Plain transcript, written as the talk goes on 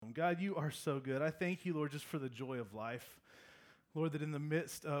God, you are so good. I thank you, Lord, just for the joy of life. Lord, that in the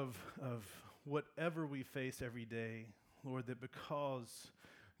midst of whatever we face every day, Lord, that because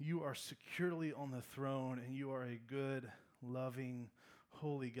you are securely on the throne and you are a good, loving,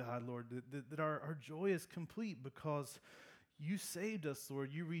 holy God, Lord, that our joy is complete because you saved us,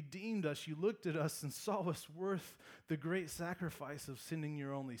 Lord. You redeemed us. You looked at us and saw us worth the great sacrifice of sending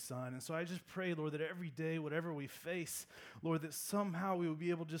your only Son. And so I just pray, Lord, that every day, whatever we face, Lord, that somehow we will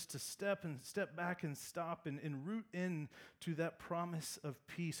be able just to step back and stop and root in to that promise of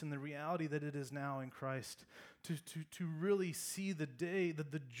peace and the reality that it is now in Christ. To really see the day,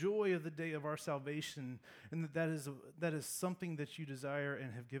 the joy of the day of our salvation, and that is something that you desire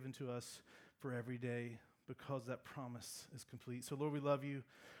and have given to us for every day, because that promise is complete. So, Lord, we love you.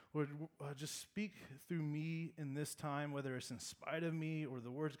 Lord, just speak through me in this time, whether it's in spite of me or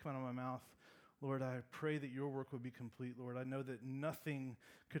the words coming out of my mouth. Lord, I pray that your work would be complete, Lord. I know that nothing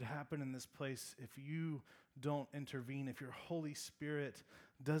could happen in this place if you don't intervene, if your Holy Spirit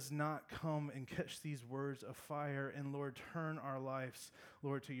does not come and catch these words of fire and, Lord, turn our lives,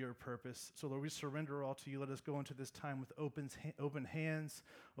 Lord, to your purpose. So, Lord, we surrender all to you. Let us go into this time with open hands,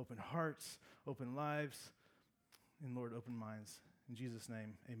 open hearts, open lives, and, Lord, open minds. In Jesus'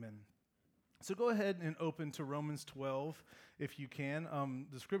 name, amen. So go ahead and open to Romans 12 if you can.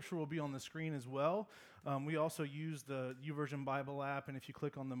 The scripture will be on the screen as well. We also use the YouVersion Bible app, and if you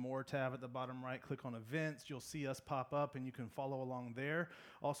click on the More tab at the bottom right, click on Events, you'll see us pop up, and you can follow along there.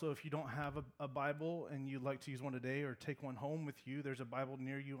 Also, if you don't have a Bible and you'd like to use one today or take one home with you, there's a Bible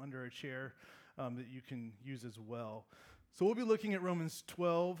near you under a chair that you can use as well. So we'll be looking at Romans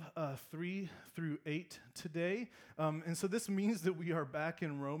 12, 3 through 8 today. And so this means that we are back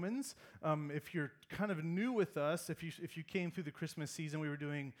in Romans. If you're kind of new with us, if you came through the Christmas season, we were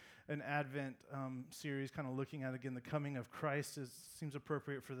doing an Advent series, kind of looking at, again, the coming of Christ. It seems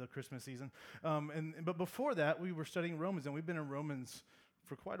appropriate for the Christmas season. But before that, we were studying Romans, and we've been in Romans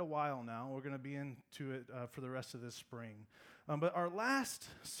for quite a while now. We're going to be into it for the rest of this spring. But our last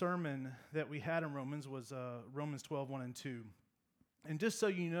sermon that we had in Romans was Romans 12, 1 and 2. And just so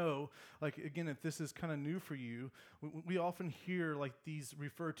you know, like, again, if this is kind of new for you, we often hear like these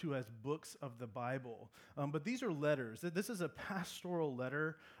referred to as books of the Bible. But these are letters. This is a pastoral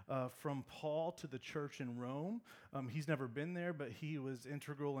letter from Paul to the church in Rome. He's never been there, but he was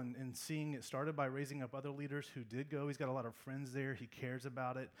integral in seeing it started by raising up other leaders who did go. He's got a lot of friends there. He cares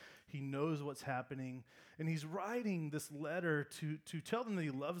about it. He knows what's happening. And he's writing this letter to tell them that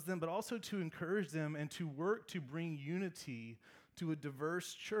he loves them, but also to encourage them and to work to bring unity to a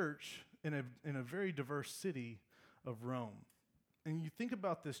diverse church in a very diverse city of Rome. And you think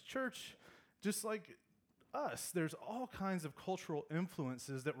about this church, just like us, there's all kinds of cultural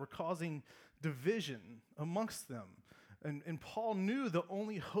influences that were causing division amongst them. And Paul knew the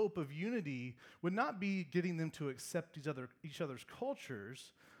only hope of unity would not be getting them to accept each other's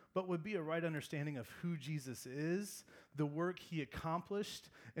cultures, but would be a right understanding of who Jesus is, the work he accomplished,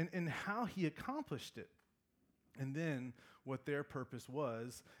 and how he accomplished it. And then what their purpose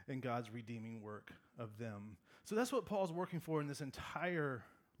was in God's redeeming work of them. So that's what Paul's working for in this entire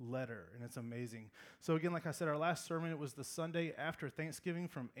letter, and it's amazing. So again, like I said, our last sermon, it was the Sunday after Thanksgiving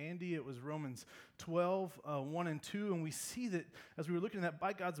from Andy. It was Romans 12, 1 and 2, and we see that as we were looking at that,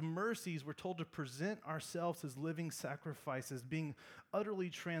 by God's mercies, we're told to present ourselves as living sacrifices, being utterly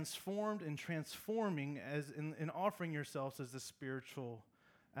transformed and transforming as in offering yourselves as a spiritual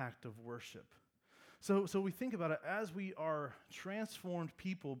act of worship. So we think about it, as we are transformed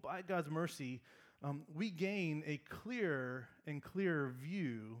people by God's mercy, we gain a clearer and clearer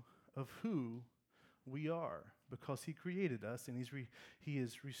view of who we are because he created us and he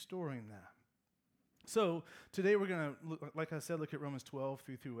is restoring that. So today we're going to, like I said, look at Romans 12,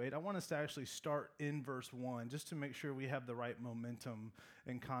 3 through 8. I want us to actually start in verse 1 just to make sure we have the right momentum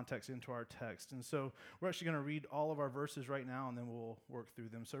and context into our text. And so we're actually going to read all of our verses right now, and then we'll work through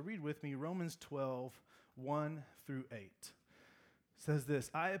them. So read with me Romans 12, 1 through 8. It says this: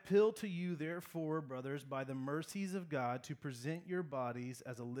 I appeal to you, therefore, brothers, by the mercies of God, to present your bodies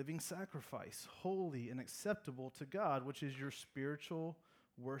as a living sacrifice, holy and acceptable to God, which is your spiritual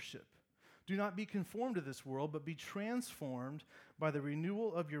worship. Do not be conformed to this world, but be transformed by the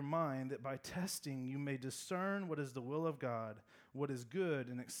renewal of your mind, that by testing you may discern what is the will of God, what is good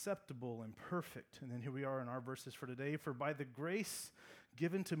and acceptable and perfect. And then here we are in our verses for today. For by the grace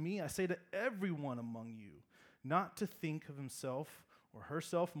given to me, I say to everyone among you, not to think of himself or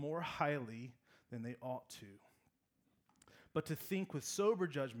herself more highly than they ought to, but to think with sober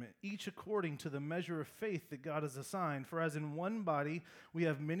judgment, each according to the measure of faith that God has assigned. For as in one body we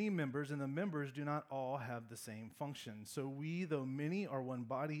have many members, and the members do not all have the same function. So we, though many, are one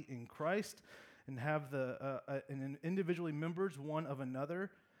body in Christ, and have and individually members one of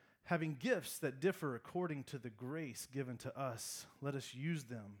another, having gifts that differ according to the grace given to us. Let us use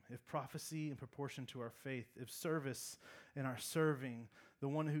them. If prophecy, in proportion to our faith; if service, in our serving; the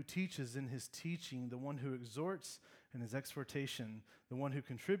one who teaches, in his teaching; the one who exhorts, in his exhortation; the one who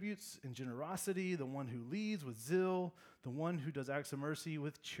contributes, in generosity; the one who leads, with zeal; the one who does acts of mercy,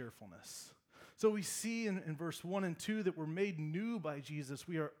 with cheerfulness. So we see in verse 1 and 2 that we're made new by Jesus.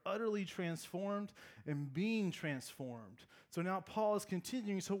 We are utterly transformed and being transformed. So now Paul is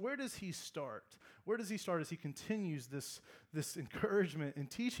continuing. So where does he start? Where does he start as he continues this encouragement and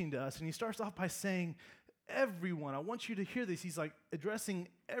teaching to us? And he starts off by saying, everyone, I want you to hear this. He's like addressing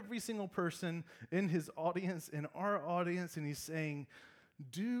every single person in his audience, in our audience, and he's saying,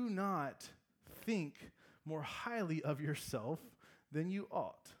 do not think more highly of yourself than you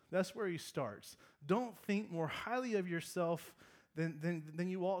ought. That's where he starts. Don't think more highly of yourself than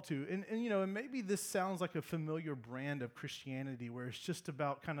you ought to. And maybe this sounds like a familiar brand of Christianity where it's just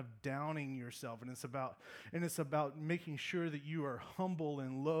about kind of downing yourself, and it's about making sure that you are humble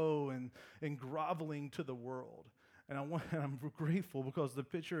and low and groveling to the world. And I'm grateful because the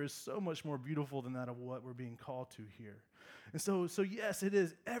picture is so much more beautiful than that of what we're being called to here. And so yes, it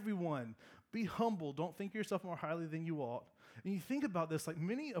is. Everyone, be humble. Don't think yourself more highly than you ought. And you think about this, like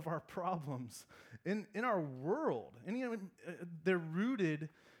many of our problems in our world, and they're rooted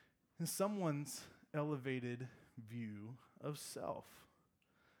in someone's elevated view of self.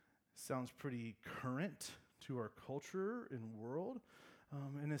 Sounds pretty current to our culture and world,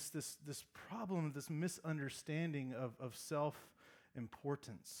 and it's this problem, this misunderstanding of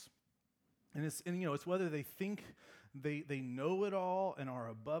self-importance. And it's whether they think they know it all and are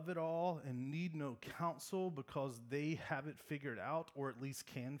above it all and need no counsel because they have it figured out, or at least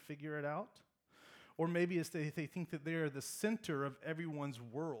can figure it out. Or maybe it's they think that they are the center of everyone's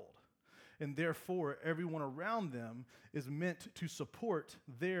world, and therefore everyone around them is meant to support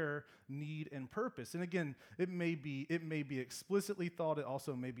their need and purpose. And again, it may be explicitly thought, it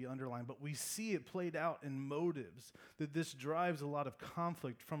also may be underlined, but we see it played out in motives, that this drives a lot of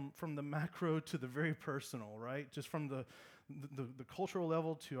conflict from the macro to the very personal, right? Just from the cultural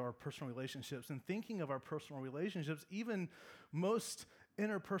level to our personal relationships. And thinking of our personal relationships, even most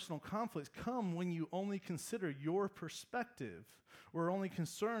interpersonal conflicts come when you only consider your perspective, or only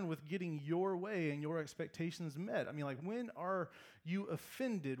concerned with getting your way and your expectations met. I mean, like, when are you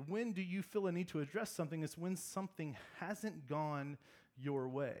offended? When do you feel a need to address something? It's when something hasn't gone your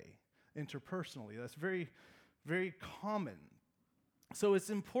way interpersonally. That's very, very common. So it's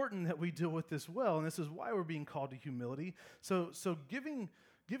important that we deal with this well, and this is why we're being called to humility. So giving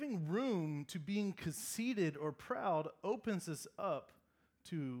room to being conceited or proud opens us up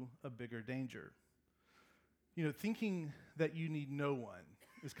to a bigger danger. Thinking that you need no one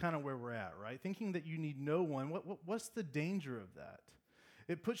is kind of where we're at, right? Thinking that you need no one, what's the danger of that?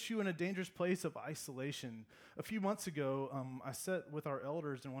 It puts you in a dangerous place of isolation. A few months ago, I sat with our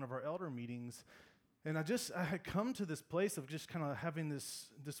elders in one of our elder meetings, and I had come to this place of just kind of having this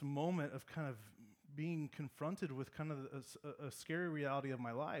moment of kind of being confronted with kind of a scary reality of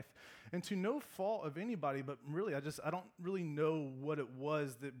my life. And to no fault of anybody, but really, I don't really know what it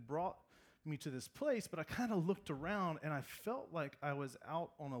was that brought me to this place, but I kind of looked around and I felt like I was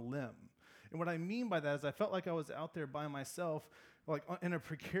out on a limb. And what I mean by that is I felt like I was out there by myself, like in a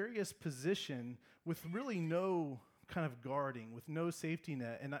precarious position with really no kind of guarding, with no safety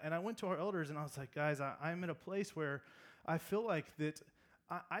net. And I went to our elders and I was like, guys, I'm in a place where I feel like that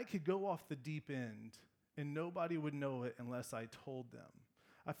I could go off the deep end and nobody would know it unless I told them.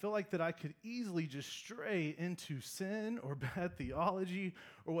 I feel like that I could easily just stray into sin or bad theology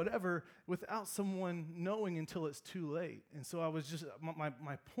or whatever without someone knowing until it's too late. And so I was just,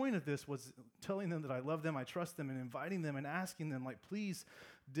 my point of this was telling them that I love them, I trust them, and inviting them and asking them, like, please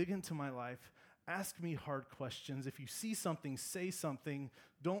dig into my life. Ask me hard questions. If you see something, say something.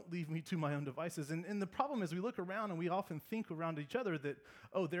 Don't leave me to my own devices. And the problem is we look around and we often think around each other that,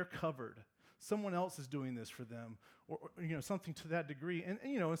 oh, they're covered. Someone else is doing this for them, or something to that degree.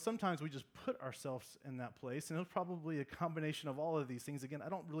 And sometimes we just put ourselves in that place. And it was probably a combination of all of these things. Again, I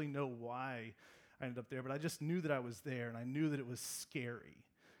don't really know why I ended up there, but I just knew that I was there, and I knew that it was scary.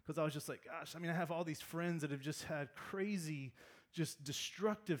 Because I was just like, gosh, I have all these friends that have just had crazy, just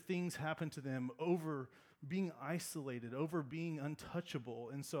destructive things happen to them over being isolated, over being untouchable.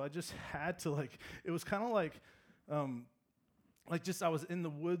 And so I just had to, it was kind of like I was in the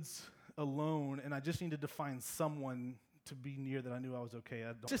woods alone, and I just needed to find someone to be near that I knew I was okay.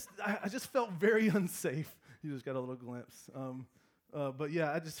 I just felt very unsafe. You just got a little glimpse. But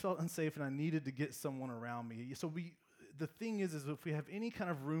yeah, I just felt unsafe, and I needed to get someone around me. So the thing is if we have any kind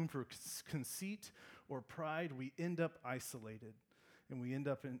of room for conceit or pride, we end up isolated, and we end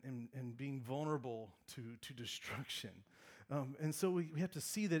up in being vulnerable to destruction. And so we have to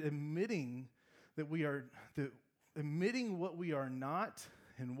see that admitting what we are not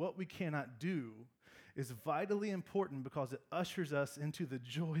and what we cannot do is vitally important, because it ushers us into the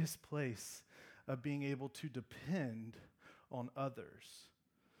joyous place of being able to depend on others.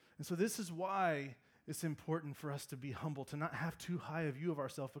 And so this is why it's important for us to be humble, to not have too high a view of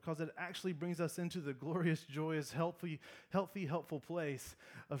ourselves, because it actually brings us into the glorious, joyous, healthy, helpful place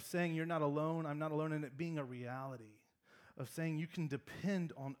of saying you're not alone, I'm not alone, and it being a reality, of saying you can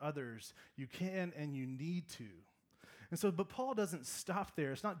depend on others. You can and you need to. And so, but Paul doesn't stop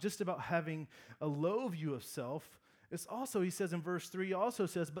there. It's not just about having a low view of self. It's also, he says in verse 3, he also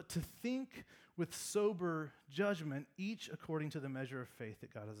says, but to think with sober judgment, each according to the measure of faith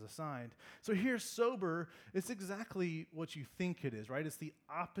that God has assigned. So here, sober, it's exactly what you think it is, right? It's the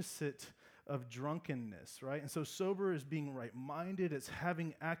opposite of drunkenness, right? And so sober is being right-minded. It's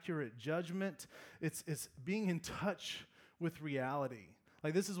having accurate judgment. It's being in touch with reality.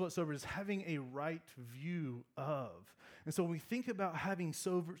 Like, this is what sober is, having a right view of. And so when we think about having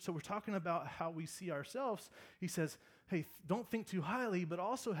sober, so we're talking about how we see ourselves. He says, hey, don't think too highly, but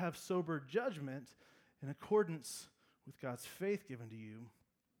also have sober judgment in accordance with God's faith given to you.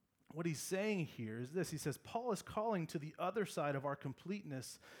 What he's saying here is this. He says, Paul is calling to the other side of our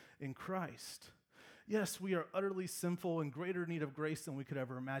completeness in Christ. Yes, we are utterly sinful and greater need of grace than we could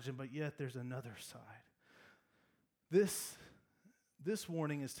ever imagine, but yet there's another side. This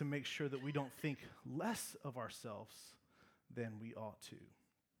warning is to make sure that we don't think less of ourselves than we ought to.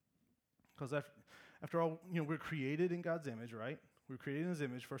 Because after all, we're created in God's image, right? We're created in his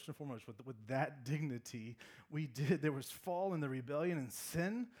image, first and foremost, with that dignity. There was fall and the rebellion and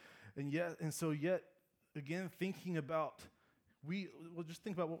sin, and so again, thinking about, we'll just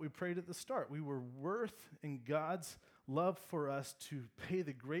think about what we prayed at the start. We were worth in God's love for us to pay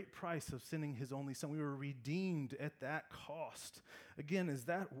the great price of sending his only son. We were redeemed at that cost. Again, is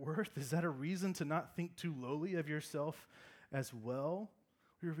that worth? Is that a reason to not think too lowly of yourself as well?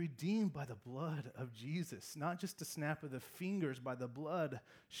 We were redeemed by the blood of Jesus, not just a snap of the fingers, by the blood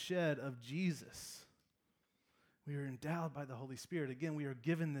shed of Jesus. We are endowed by the Holy Spirit. Again, we are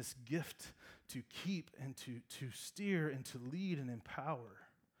given this gift to keep and to steer and to lead and empower.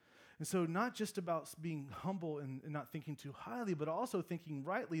 And so not just about being humble and not thinking too highly, but also thinking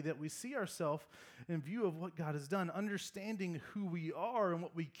rightly, that we see ourselves in view of what God has done. Understanding who we are and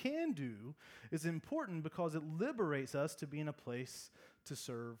what we can do is important, because it liberates us to be in a place to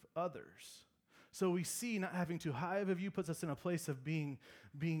serve others. So we see not having too high of a view puts us in a place of being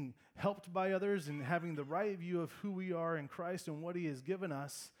helped by others, and having the right view of who we are in Christ and what he has given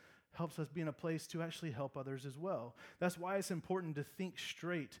us helps us be in a place to actually help others as well. That's why it's important to think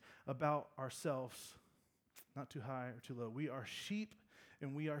straight about ourselves, not too high or too low. We are sheep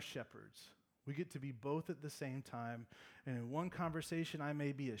and we are shepherds. We get to be both at the same time. And in one conversation, I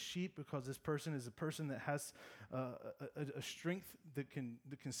may be a sheep because this person is a person that has a strength that can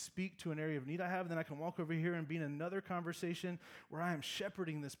speak to an area of need I have. And then I can walk over here and be in another conversation where I am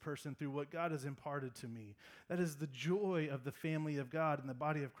shepherding this person through what God has imparted to me. That is the joy of the family of God and the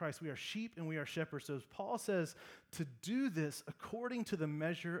body of Christ. We are sheep and we are shepherds. So as Paul says, to do this according to the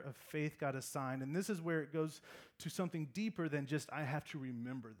measure of faith God assigned. And this is where it goes to something deeper than just, I have to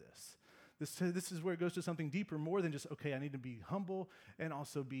remember this. This is where it goes to something deeper, more than just, okay, I need to be humble and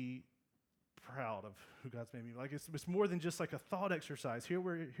also be proud of who God's made me. Like, it's more than just like a thought exercise.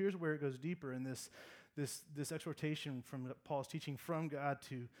 Here's where it goes deeper in this exhortation from Paul's teaching from God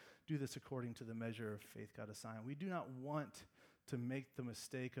to do this according to the measure of faith God assigned. We do not want to make the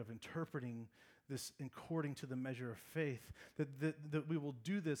mistake of interpreting this according to the measure of faith, that we will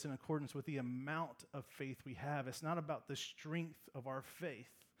do this in accordance with the amount of faith we have. It's not about the strength of our faith.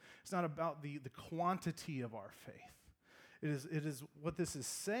 It's not about the quantity of our faith. It is what this is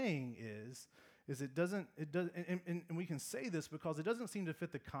saying is it doesn't, and we can say this because it doesn't seem to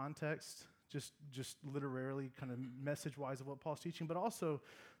fit the context, just literally, kind of message-wise of what Paul's teaching, but also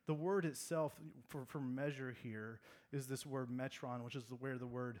the word itself for measure here is this word metron, which is where the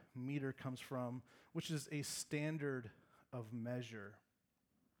word meter comes from, which is a standard of measure.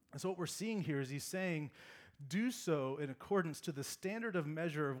 And so what we're seeing here is he's saying, do so in accordance to the standard of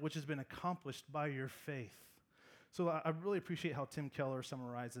measure of which has been accomplished by your faith. So I really appreciate how Tim Keller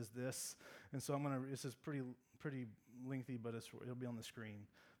summarizes this. And so this is pretty lengthy, but it'll be on the screen.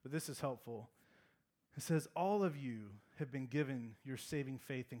 But this is helpful. It says, all of you have been given your saving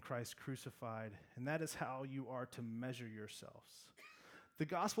faith in Christ crucified, and that is how you are to measure yourselves. The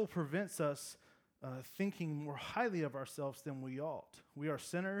gospel prevents us thinking more highly of ourselves than we ought. We are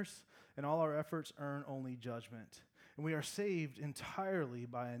sinners, and all our efforts earn only judgment. And we are saved entirely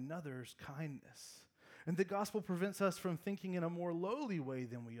by another's kindness. And the gospel prevents us from thinking in a more lowly way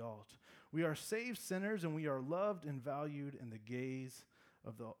than we ought. We are saved sinners, and we are loved and valued in the gaze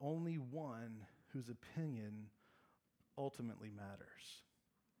of the only one whose opinion ultimately matters.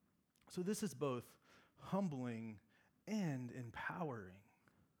 So this is both humbling and empowering.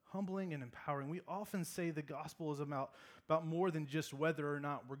 Humbling and empowering. We often say the gospel is about more than just whether or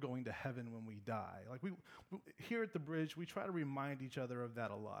not we're going to heaven when we die. Like we here at the Bridge, we try to remind each other of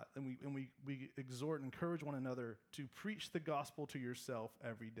that a lot. And we exhort and encourage one another to preach the gospel to yourself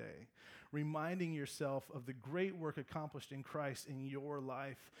every day, reminding yourself of the great work accomplished in Christ in your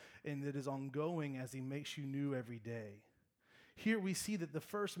life and that is ongoing as he makes you new every day. Here we see that the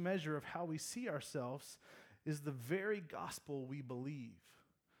first measure of how we see ourselves is the very gospel we believe.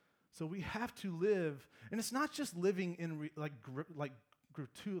 So we have to live, and it's not just living in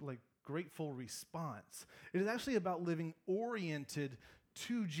grateful response. It is actually about living oriented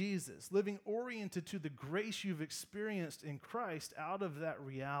to Jesus, living oriented to the grace you've experienced in Christ. Out of that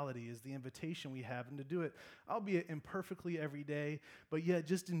reality is the invitation we have, and to do it, albeit imperfectly every day, but yet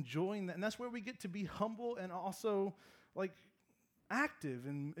just enjoying that. And that's where we get to be humble and also active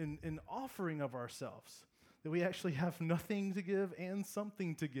in offering of ourselves. That we actually have nothing to give and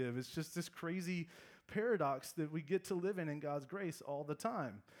something to give. It's just this crazy paradox that we get to live in God's grace all the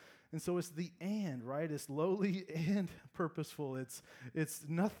time. And so it's the and, right? It's lowly and purposeful. It's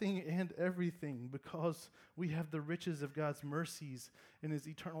nothing and everything because we have the riches of God's mercies and his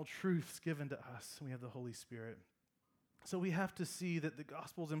eternal truths given to us. We have the Holy Spirit. So we have to see that the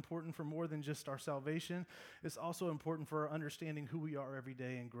gospel is important for more than just our salvation. It's also important for our understanding who we are every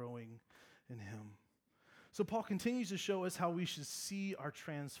day and growing in him. So Paul continues to show us how we should see our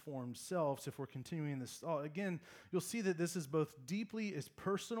transformed selves if we're continuing this thought. Again, you'll see that this is both deeply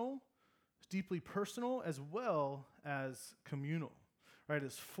personal as well as communal. Right?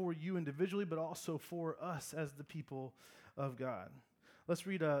 It's for you individually, but also for us as the people of God. Let's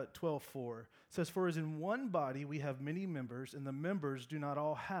read 12:4. It says, "For as in one body we have many members, and the members do not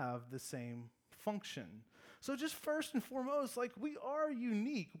all have the same function." So just first and foremost, we are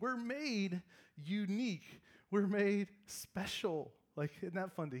unique. We're made unique. We're made special. Isn't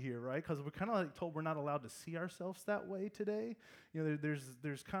that fun to hear, right? Because we're kind of told we're not allowed to see ourselves that way today.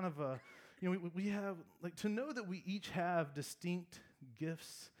 There's kind of a, we have, to know that we each have distinct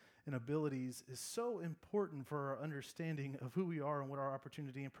gifts and abilities is so important for our understanding of who we are and what our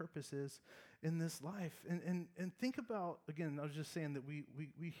opportunity and purpose is in this life. And think about, again, I was just saying that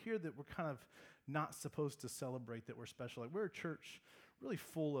we hear that we're kind of not supposed to celebrate that we're special. We're a church really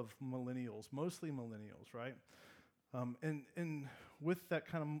full of millennials, mostly millennials, right? And with that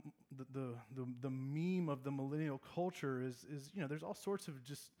kind of the meme of the millennial culture is there's all sorts of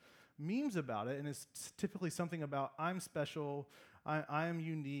just memes about it, and it's typically something about I'm special, I am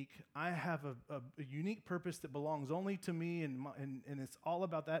unique, I have a unique purpose that belongs only to me, and it's all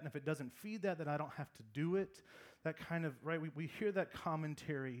about that. And if it doesn't feed that, then I don't have to do it. That kind of, right? We hear that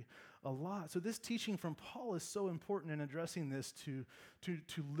commentary a lot. So this teaching from Paul is so important in addressing this to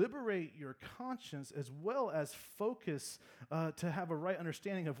liberate your conscience as well as focus to have a right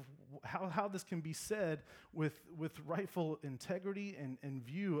understanding of how this can be said with rightful integrity and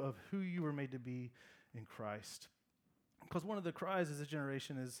view of who you were made to be in Christ. Because one of the cries of this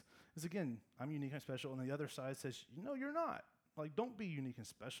generation is again, I'm unique and special, and the other side says, no, you're not. Don't be unique and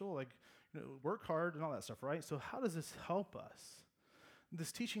special. Work hard and all that stuff, right? So how does this help us?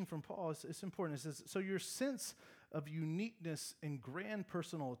 This teaching from Paul is important. It says, so your sense of uniqueness and grand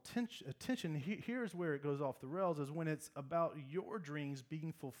personal attention, here's where it goes off the rails, is when it's about your dreams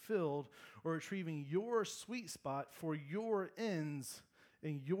being fulfilled or achieving your sweet spot for your ends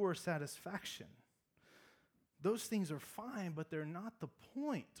and your satisfaction. Those things are fine, but they're not the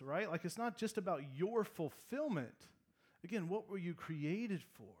point, right? It's not just about your fulfillment. Again, what were you created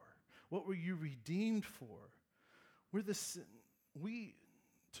for? What were you redeemed for?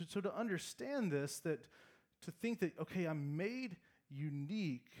 To understand this, that to think that, okay, I'm made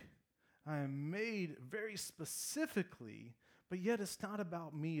unique, I am made very specifically, but yet it's not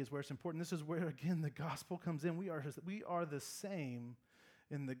about me is where it's important. This is where, again, the gospel comes in. We are the same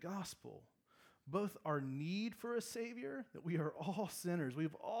in the gospel. Both our need for a Savior, that we are all sinners.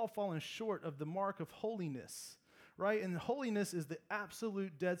 We've all fallen short of the mark of holiness, right? And holiness is the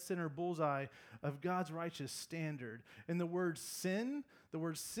absolute dead center bullseye of God's righteous standard. And the word sin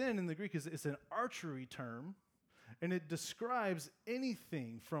in the Greek is an archery term, and it describes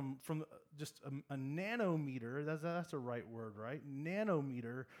anything from just a nanometer, that's a right word, right?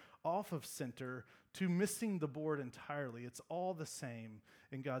 Nanometer off of center to missing the board entirely. It's all the same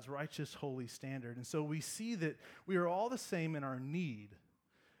in God's righteous, holy standard. And so we see that we are all the same in our need,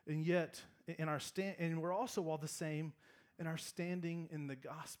 and yet and we're also all the same in our standing in the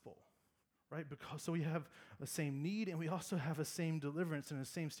gospel, right? So we have the same need, and we also have the same deliverance and the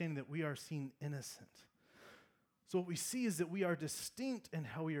same standing that we are seen innocent. So what we see is that we are distinct in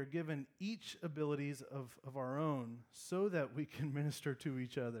how we are given each abilities of our own so that we can minister to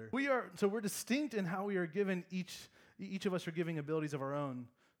each other. We're distinct in how we are given each of us are giving abilities of our own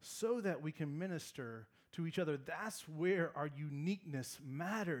so that we can minister to each other. That's where our uniqueness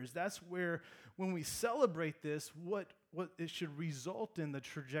matters. That's where, when we celebrate this, what it should result in the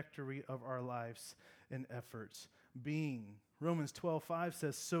trajectory of our lives and efforts being. Romans 12:5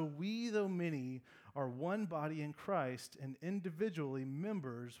 says, "So we, though many, are one body in Christ and individually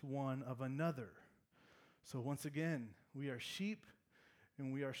members one of another." So once again, we are sheep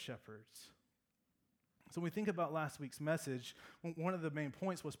and we are shepherds. So when we think about last week's message, one of the main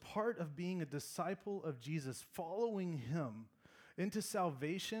points was part of being a disciple of Jesus, following him into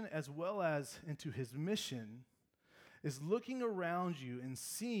salvation as well as into his mission, is looking around you and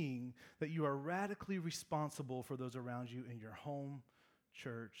seeing that you are radically responsible for those around you in your home,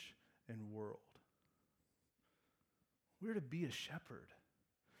 church, and world. We're to be a shepherd.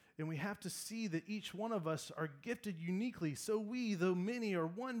 And we have to see that each one of us are gifted uniquely. So we, though many, are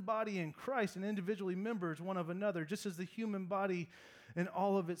one body in Christ and individually members one of another. Just as the human body and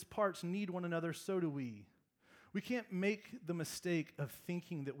all of its parts need one another, so do we. We can't make the mistake of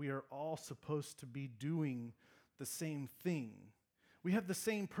thinking that we are all supposed to be doing the same thing. We have the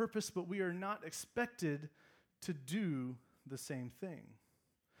same purpose, but we are not expected to do the same thing.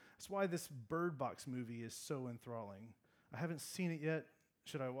 That's why this Bird Box movie is so enthralling. I haven't seen it yet.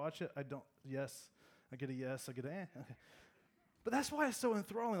 Should I watch it? I don't. Yes. I get a yes. I get a okay. But that's why it's so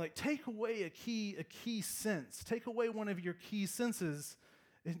enthralling. Like, take away a key sense. Take away one of your key senses,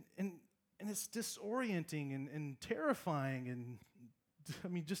 and it's disorienting and terrifying. And I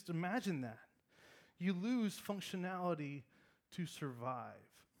mean, just imagine that. You lose functionality to survive.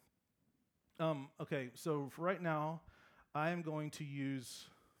 Okay, so for right now, I am going to use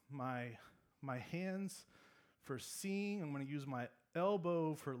my hands for seeing. I'm going to use my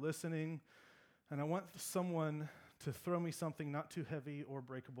elbow for listening. And I want someone to throw me something not too heavy or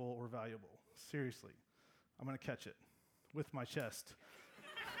breakable or valuable. Seriously. I'm going to catch it with my chest.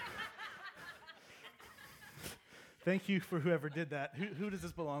 Thank you for whoever did that. Who does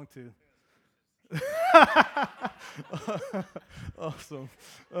this belong to? Awesome.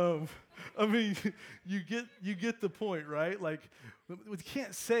 I mean, you get the point, right? Like, we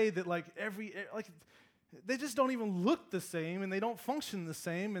can't say that like they just don't even look the same and they don't function the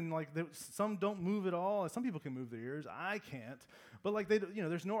same, and like some don't move at all. Some people can move their ears. I can't. But like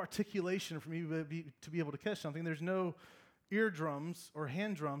there's no articulation for me to be able to catch something. There's no eardrums or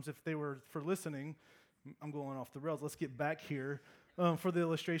hand drums if they were for listening. I'm going off the rails. Let's get back here. For the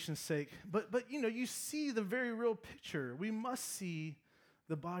illustration's sake. But you see the very real picture. We must see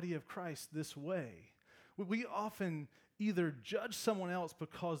the body of Christ this way. We often either judge someone else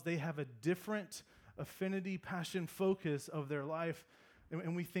because they have a different affinity, passion, focus of their life,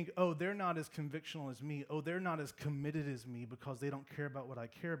 and we think, oh, they're not as convictional as me. Oh, they're not as committed as me because they don't care about what I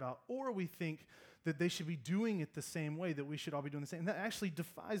care about. Or we think that they should be doing it the same way, that we should all be doing the same. And that actually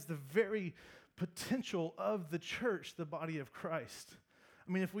defies the very potential of the church, the body of Christ.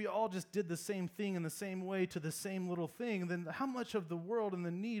 I mean, if we all just did the same thing in the same way to the same little thing, then how much of the world and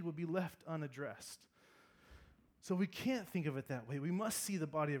the need would be left unaddressed? So we can't think of it that way. We must see the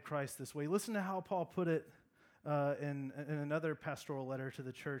body of Christ this way. Listen to how Paul put it in another pastoral letter to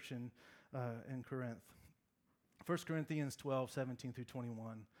the church in Corinth. 1 Corinthians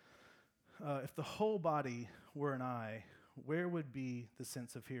 12:17-21. If the whole body were an eye, where would be the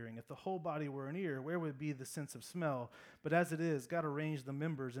sense of hearing? If the whole body were an ear, where would be the sense of smell? But as it is, God arranged the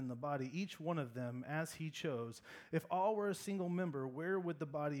members in the body, each one of them as he chose. If all were a single member, where would the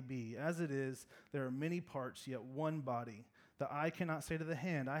body be? As it is, there are many parts, yet one body. The eye cannot say to the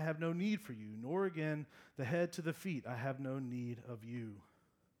hand, I have no need for you, nor again the head to the feet, I have no need of you.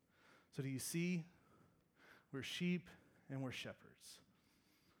 So do you see? We're sheep and we're shepherds.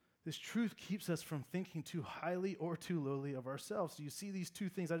 This truth keeps us from thinking too highly or too lowly of ourselves. So you see these two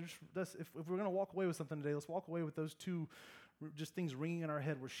things. If we're going to walk away with something today, let's walk away with those two just things ringing in our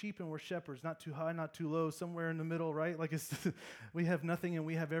head. We're sheep and we're shepherds, not too high, not too low, somewhere in the middle, right? Like we have nothing and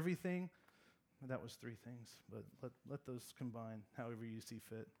we have everything. That was three things, but let those combine however you see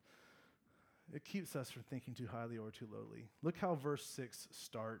fit. It keeps us from thinking too highly or too lowly. Look how verse 6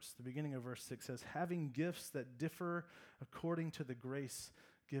 starts. The beginning of verse 6 says, having gifts that differ according to the grace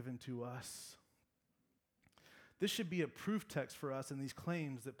given to us. This should be a proof text for us in these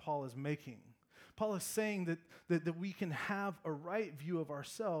claims that Paul is making. Paul is saying that we can have a right view of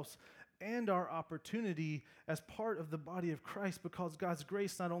ourselves and our opportunity as part of the body of Christ because God's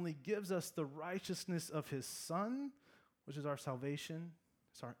grace not only gives us the righteousness of his Son, which is our salvation,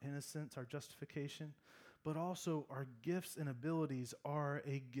 it's our innocence, our justification, but also our gifts and abilities are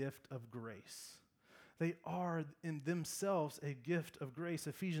a gift of grace. They are in themselves a gift of grace.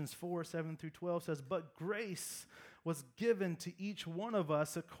 Ephesians 4:7-12 says, but grace was given to each one of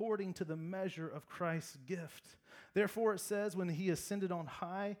us according to the measure of Christ's gift. Therefore, it says, when he ascended on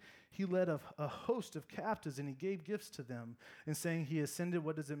high, he led a host of captives and he gave gifts to them. And saying he ascended,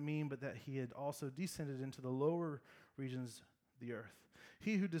 what does it mean? But that he had also descended into the lower regions of the earth.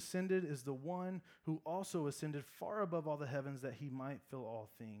 He who descended is the one who also ascended far above all the heavens that he might fill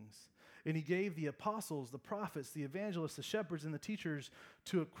all things. And he gave the apostles, the prophets, the evangelists, the shepherds, and the teachers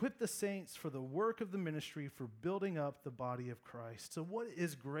to equip the saints for the work of the ministry for building up the body of Christ. So what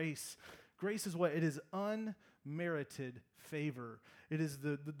is grace? Grace is what? It is unmerited favor. It is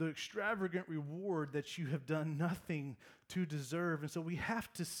the extravagant reward that you have done nothing to deserve. And so we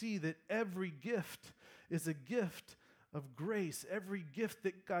have to see that every gift is a gift of grace. Every gift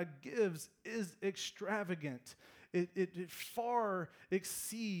that God gives is extravagant. It far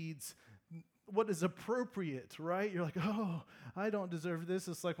exceeds what is appropriate, right? You're like, oh, I don't deserve this.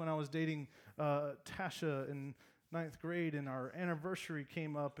 It's like when I was dating Tasha in 9th grade and our anniversary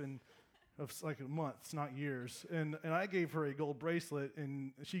came up and of like months, not years. And I gave her a gold bracelet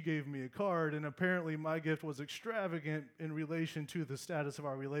and she gave me a card. And apparently my gift was extravagant in relation to the status of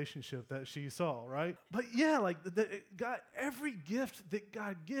our relationship that she saw, right? But yeah, like God, every gift that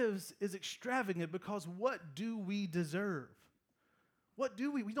God gives is extravagant because what do we deserve? What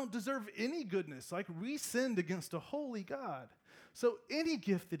do we? We don't deserve any goodness. Like we sinned against a holy God. So any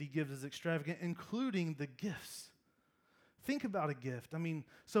gift that he gives is extravagant, including the gifts. Think about a gift. I mean,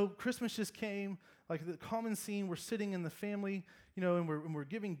 so Christmas just came, like the common scene, we're sitting in the family, and we're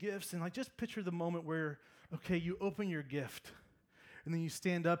giving gifts, and like just picture the moment where, okay, you open your gift, and then you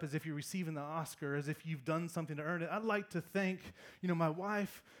stand up as if you're receiving the Oscar, as if you've done something to earn it. I'd like to thank, my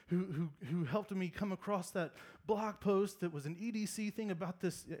wife who helped me come across that blog post that was an EDC thing about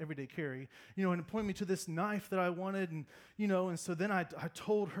this everyday carry, and it pointed me to this knife that I wanted, and so then I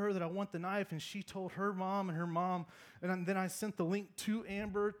told her that I want the knife, and she told her mom, and then I sent the link to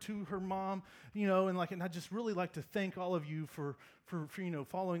Amber, to her mom, and I just really like to thank all of you for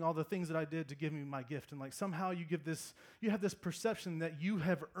following all the things that I did to give me my gift, and like somehow you have this perception that you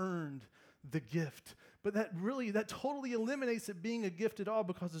have earned the gift. But that totally eliminates it being a gift at all,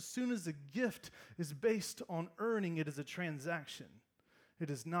 because as soon as a gift is based on earning, it is a transaction.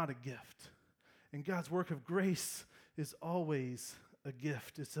 It is not a gift. And God's work of grace is always a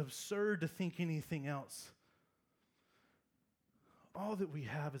gift. It's absurd to think anything else. All that we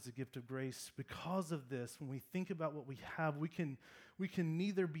have is a gift of grace. Because of this, when we think about what we have, we can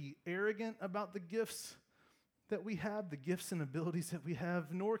neither be arrogant about the gifts that we have, the gifts and abilities that we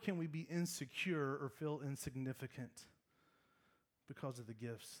have, nor can we be insecure or feel insignificant because of the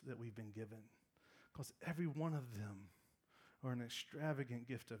gifts that we've been given. Because every one of them are an extravagant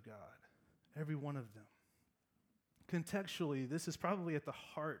gift of God. Every one of them. Contextually, this is probably at the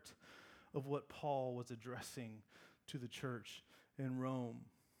heart of what Paul was addressing to the church in Rome.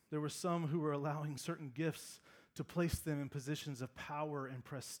 There were some who were allowing certain gifts to place them in positions of power and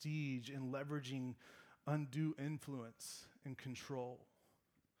prestige and leveraging undue influence and control.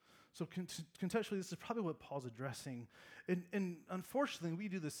 So contextually, this is probably what Paul's addressing. And unfortunately, we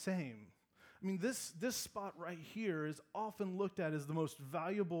do the same. I mean, this spot right here is often looked at as the most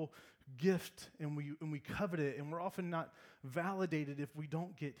valuable gift, and we covet it, and we're often not validated if we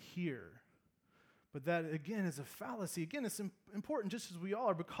don't get here. But that, again, is a fallacy. Again, it's important just as we all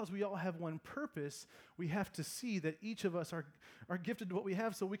are, because we all have one purpose. We have to see that each of us are gifted to what we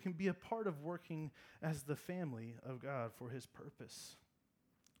have so we can be a part of working as the family of God for his purpose.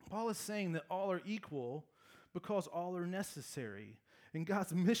 Paul is saying that all are equal because all are necessary. And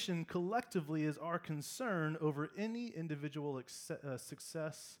God's mission collectively is our concern over any individual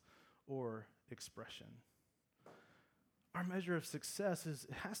success or expression. Our measure of success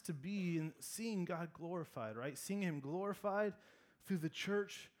has to be in seeing God glorified, right? Seeing him glorified through the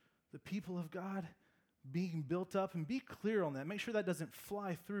church, the people of God, being built up, and be clear on that. Make sure that doesn't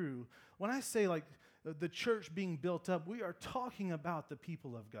fly through. When I say like the church being built up, we are talking about the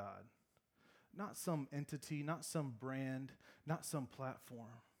people of God, not some entity, not some brand, not some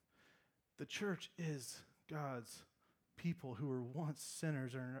platform. The church is God's people who were once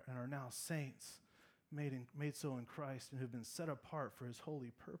sinners and are now saints, made so in Christ, and who have been set apart for his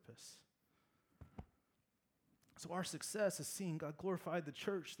holy purpose. So our success is seeing God glorify the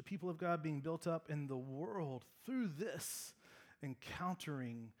church, the people of God being built up in the world through this,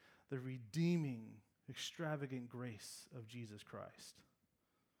 encountering the redeeming, extravagant grace of Jesus Christ.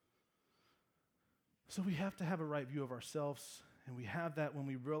 So we have to have a right view of ourselves, and we have that when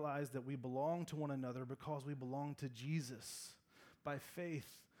we realize that we belong to one another because we belong to Jesus by faith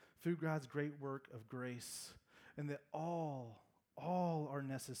through God's great work of grace, and that all are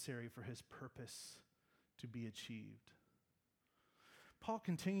necessary for his purpose to be achieved. Paul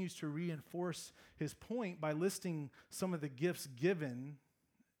continues to reinforce his point by listing some of the gifts given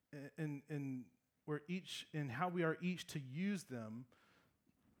in how we are each to use them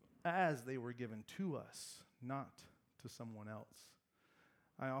as they were given to us, not to someone else.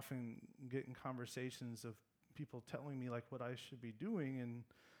 I often get in conversations of people telling me like what I should be doing,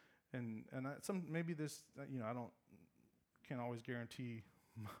 and maybe this, I can't always guarantee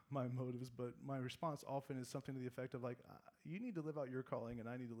my motives, but my response often is something to the effect of like, you need to live out your calling and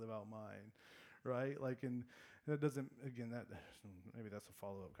I need to live out mine, right? Like, and that doesn't, again, maybe that's a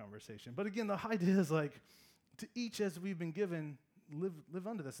follow-up conversation. But again, the idea is like, to each as we've been given, live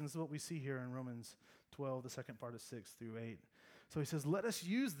under this. And this is what we see here in Romans 12, the second part of 6 through 8. So he says, let us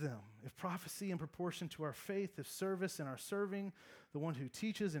use them. If prophecy in proportion to our faith, if service in our serving, the one who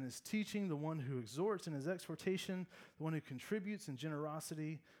teaches in his teaching, the one who exhorts in his exhortation, the one who contributes in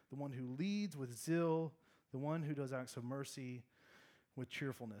generosity, the one who leads with zeal, the one who does acts of mercy with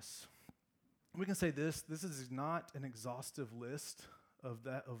cheerfulness. We can say this is not an exhaustive list of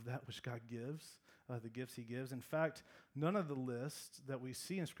that which God gives, the gifts he gives. In fact, none of the lists that we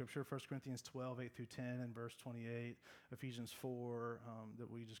see in Scripture, 1 Corinthians 12, 8 through 10, and verse 28, Ephesians 4, that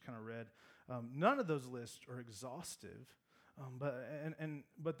we just kind of read, none of those lists are exhaustive,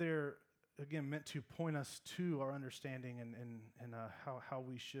 but they're, again, meant to point us to our understanding and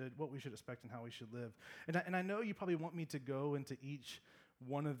what we should expect and how we should live. And I know you probably want me to go into each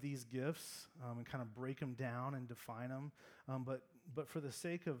one of these gifts and kind of break them down and define them, but for the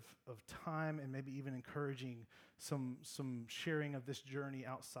sake of time and maybe even encouraging some sharing of this journey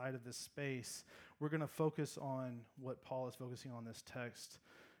outside of this space, we're going to focus on what Paul is focusing on this text.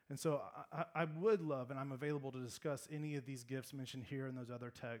 And so I would love, and I'm available to discuss any of these gifts mentioned here in those other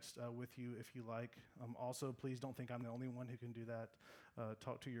texts with you if you like. Also, please don't think I'm the only one who can do that.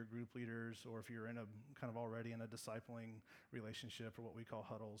 Talk to your group leaders, or if you're already in a discipling relationship or what we call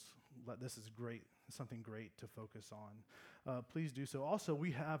huddles. This is great, something great to focus on. Please do so. Also,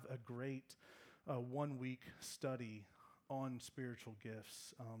 we have a great 1-week study on spiritual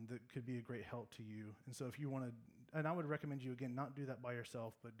gifts that could be a great help to you. And so if you want to, and I would recommend you, again, not do that by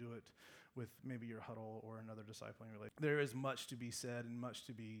yourself, but do it with maybe your huddle or another discipling relationship. There is much to be said and much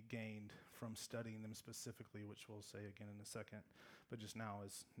to be gained from studying them specifically, which we'll say again in a second, but just now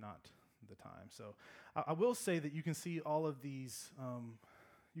is not the time. So I will say that you can see all of these,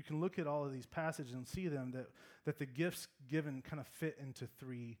 you can look at all of these passages and see them that the gifts given kind of fit into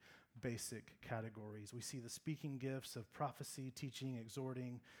 3 basic categories. We see the speaking gifts of prophecy, teaching,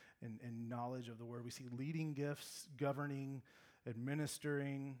 exhorting, and knowledge of the word. We see leading gifts, governing,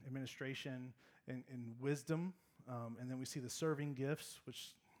 administration, and wisdom. And then we see the serving gifts,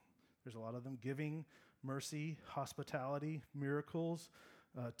 which there's a lot of them: giving, mercy, hospitality, miracles,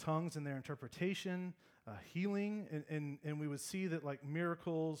 tongues and their interpretation, healing. And we would see that like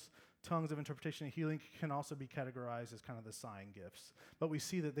miracles, tongues of interpretation, and healing can also be categorized as kind of the sign gifts. But we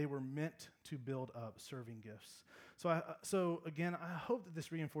see that they were meant to build up serving gifts. So again, I hope that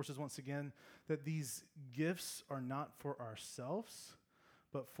this reinforces once again that these gifts are not for ourselves,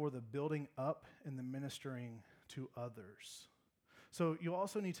 but for the building up and the ministering to others. So you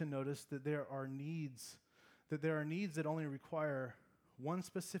also need to notice that there are needs that only require one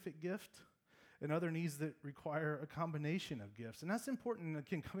specific gift, and other needs that require a combination of gifts. And that's important,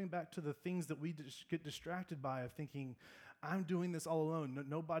 again, coming back to the things that we get distracted by, of thinking, I'm doing this all alone.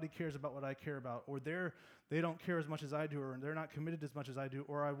 Nobody cares about what I care about, or they don't care as much as I do, or they're not committed as much as I do,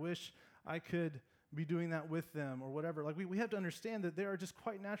 or I wish I could be doing that with them, or whatever. Like we have to understand that there are just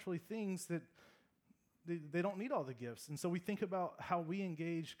quite naturally things that they don't need all the gifts. And so we think about how we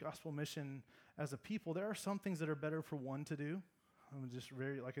engage gospel mission as a people. There are some things that are better for one to do, just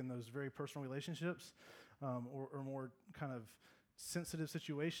very like in those very personal relationships, or more kind of sensitive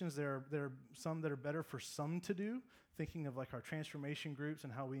situations. There are some that are better for some to do, thinking of like our transformation groups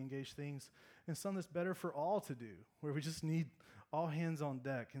and how we engage things, and some that's better for all to do, where we just need all hands on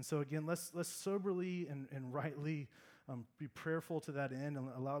deck. And so again, let's soberly and rightly be prayerful to that end and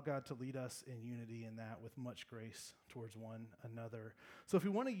allow God to lead us in unity in that with much grace towards one another. So if we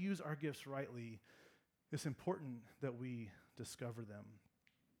want to use our gifts rightly, it's important that we discover them.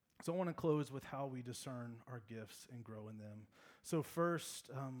 So I want to close with how we discern our gifts and grow in them. So first,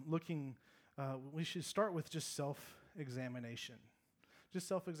 we should start with just self-examination. Just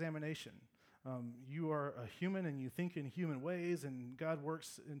self-examination. You are a human and you think in human ways, and God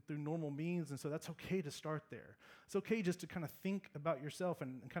works through normal means, and so that's okay to start there. It's okay just to kind of think about yourself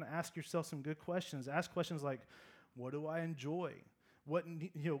and kind of ask yourself some good questions. Ask questions like, what do I enjoy? What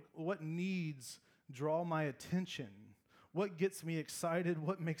needs draw my attention? What gets me excited?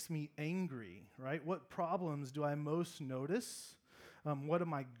 What makes me angry, right? What problems do I most notice? What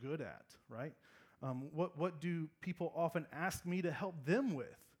am I good at, right? What do people often ask me to help them with,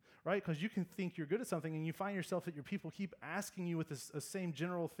 right? Because you can think you're good at something and you find yourself that your people keep asking you with this same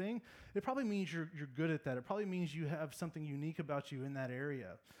general thing. It probably means you're good at that. It probably means you have something unique about you in that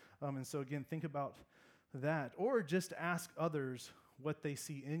area. And so again, think about that. Or just ask others what they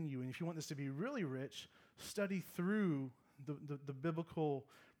see in you. And if you want this to be really rich, study through the biblical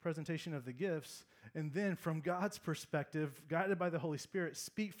presentation of the gifts, and then from God's perspective, guided by the Holy Spirit,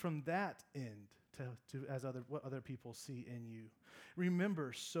 speak from that end to what other people see in you.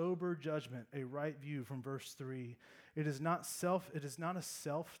 Remember, sober judgment, a right view from verse 3. It is not a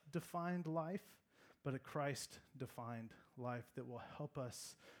self-defined life, but a Christ-defined life that will help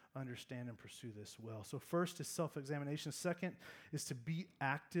us understand and pursue this well. So first is self-examination. Second is to be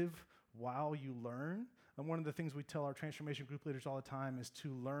active while you learn. And one of the things we tell our transformation group leaders all the time is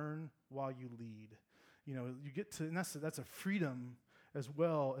to learn while you lead. You know, you get to, and that's a freedom as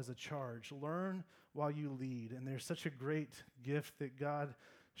well as a charge. Learn while you lead. And there's such a great gift that God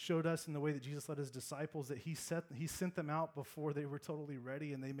showed us in the way that Jesus led his disciples, that he sent them out before they were totally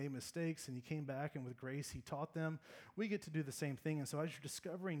ready and they made mistakes, and he came back, and with grace he taught them. We get to do the same thing. And so as you're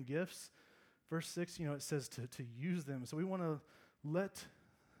discovering gifts, verse 6, it says to use them. So we want to let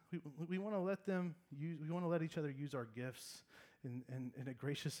each other use our gifts in a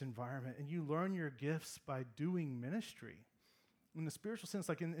gracious environment. And you learn your gifts by doing ministry. In the spiritual sense,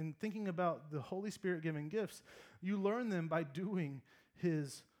 like in thinking about the Holy Spirit giving gifts, you learn them by doing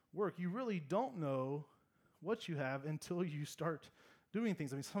his work. You really don't know what you have until you start doing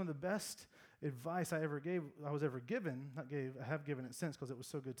things. I mean, some of the best advice I was ever given, I have given it since because it was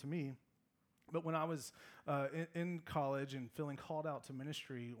so good to me. But when I was in college and feeling called out to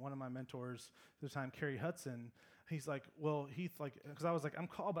ministry, one of my mentors at the time, Kerry Hudson, he's like, because I was like, I'm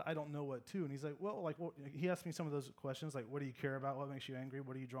called, but I don't know what to. And he's like, he asked me some of those questions, like, what do you care about? What makes you angry?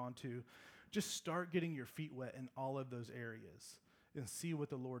 What are you drawn to? Just start getting your feet wet in all of those areas and see what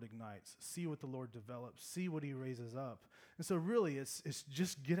the Lord ignites, see what the Lord develops, see what he raises up. And so really, it's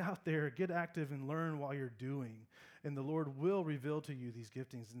just get out there, get active, and learn while you're doing. And the Lord will reveal to you these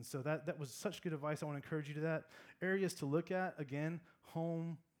giftings. And so that was such good advice. I want to encourage you to that. Areas to look at, again,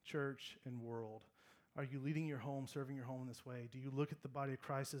 home, church, and world. Are you leading your home, serving your home in this way? Do you look at the body of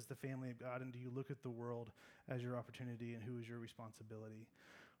Christ as the family of God, and do you look at the world as your opportunity, and who is your responsibility?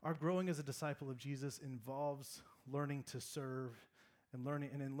 Our growing as a disciple of Jesus involves learning to serve and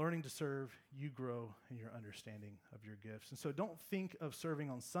in learning to serve, you grow in your understanding of your gifts. And so don't think of serving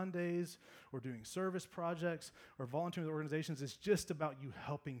on Sundays or doing service projects or volunteering with organizations as just about you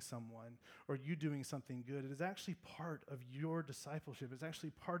helping someone or you doing something good. It is actually part of your discipleship. It's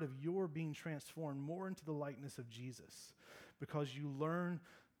actually part of your being transformed more into the likeness of Jesus, because you learn,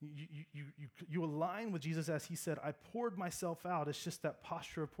 you align with Jesus as he said, I poured myself out. It's just that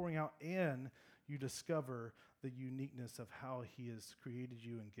posture of pouring out, and you discover the uniqueness of how he has created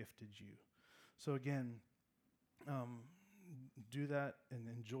you and gifted you. So again, do that and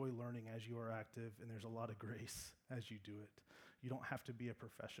enjoy learning as you are active, and there's a lot of grace as you do it. You don't have to be a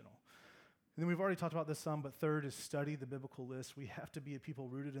professional. And then we've already talked about this some, but third is study the biblical list. We have to be a people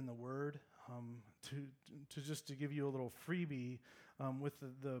rooted in the Word. To give you a little freebie, with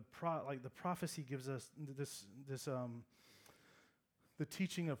the prophecy gives us this the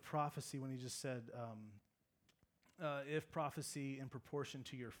teaching of prophecy when he just said, if prophecy in proportion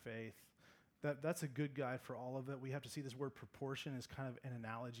to your faith, that's a good guide for all of it. We have to see this word proportion as kind of an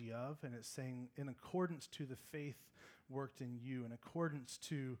analogy of, and it's saying in accordance to the faith worked in you in accordance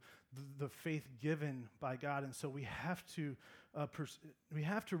to the faith given by God. And so we have to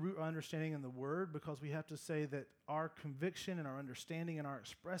root our understanding in the Word, because we have to say that our conviction and our understanding and our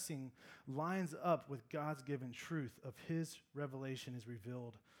expressing lines up with God's given truth of His revelation, His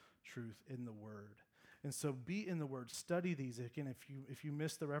revealed truth in the Word. And so be in the Word, study these. Again, if you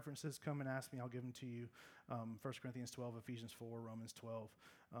miss the references, come and ask me, I'll give them to you. 1 Corinthians 12, Ephesians 4, Romans 12.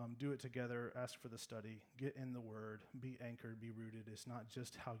 Do it together, ask for the study, get in the Word, be anchored, be rooted. It's not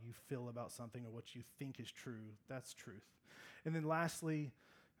just how you feel about something or what you think is true. That's truth. And then lastly,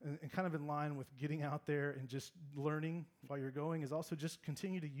 and kind of in line with getting out there and just learning while you're going, is also just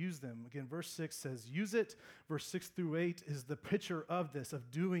continue to use them. Again, verse 6 says, use it. Verse 6 through 8 is the picture of this,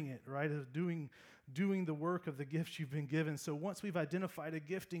 of doing it, right? Of doing the work of the gifts you've been given. So once we've identified a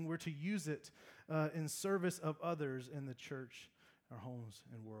gifting, we're to use it in service of others in the church, our homes,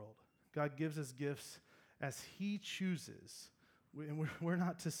 and world. God gives us gifts as He chooses. And we're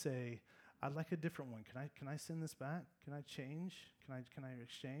not to say, I'd like a different one. Can I send this back? Can I change? Can I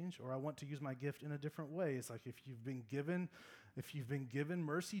exchange? Or I want to use my gift in a different way. It's like if you've been given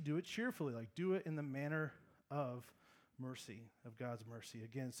mercy, do it cheerfully. Like do it in the manner of mercy, of God's mercy.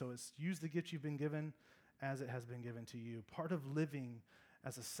 Again, so it's use the gift you've been given as it has been given to you. Part of living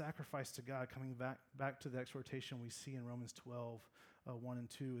as a sacrifice to God, coming back to the exhortation we see in Romans 12, 1 and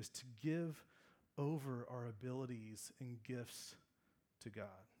 2, is to give over our abilities and gifts to God.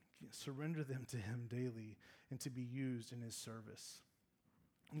 Surrender them to Him daily and to be used in His service.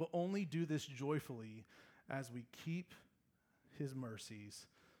 We'll only do this joyfully as we keep His mercies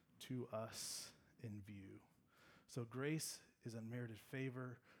to us in view. So grace is unmerited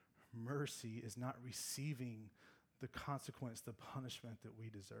favor. Mercy is not receiving the consequence, the punishment that we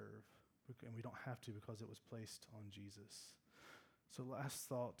deserve. And we don't have to, because it was placed on Jesus. So last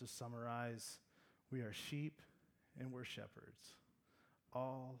thought to summarize, we are sheep and we're shepherds.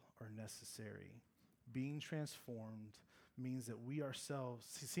 All are necessary. Being transformed means that we ourselves,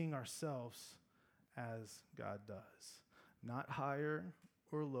 seeing ourselves as God does, not higher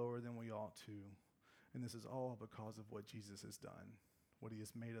or lower than we ought to. And this is all because of what Jesus has done, what He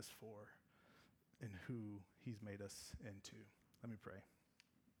has made us for, and who He's made us into. Let me pray.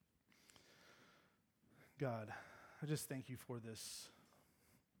 God, I just thank You for this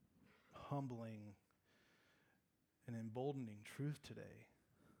humbling and emboldening truth today.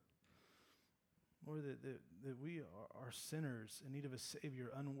 Lord, that we are sinners in need of a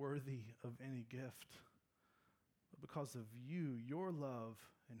Savior, unworthy of any gift. But because of You, Your love,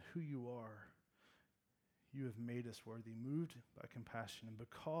 and who You are, You have made us worthy, moved by compassion. And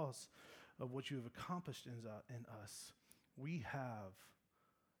because of what You have accomplished in us, we have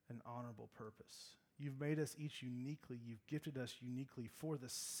an honorable purpose. You've made us each uniquely. You've gifted us uniquely for the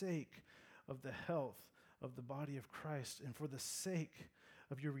sake of the health of the body of Christ and for the sake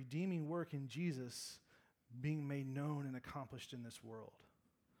of Your redeeming work in Jesus being made known and accomplished in this world.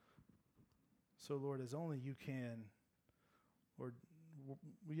 So, Lord, as only You can, Lord,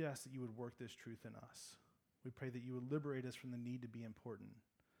 we ask that You would work this truth in us. We pray that You would liberate us from the need to be important,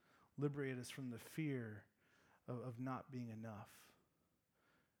 liberate us from the fear of not being enough,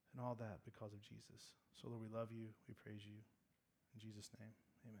 and all that because of Jesus. So, Lord, we love You, we praise You. In Jesus' name,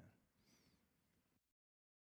 amen.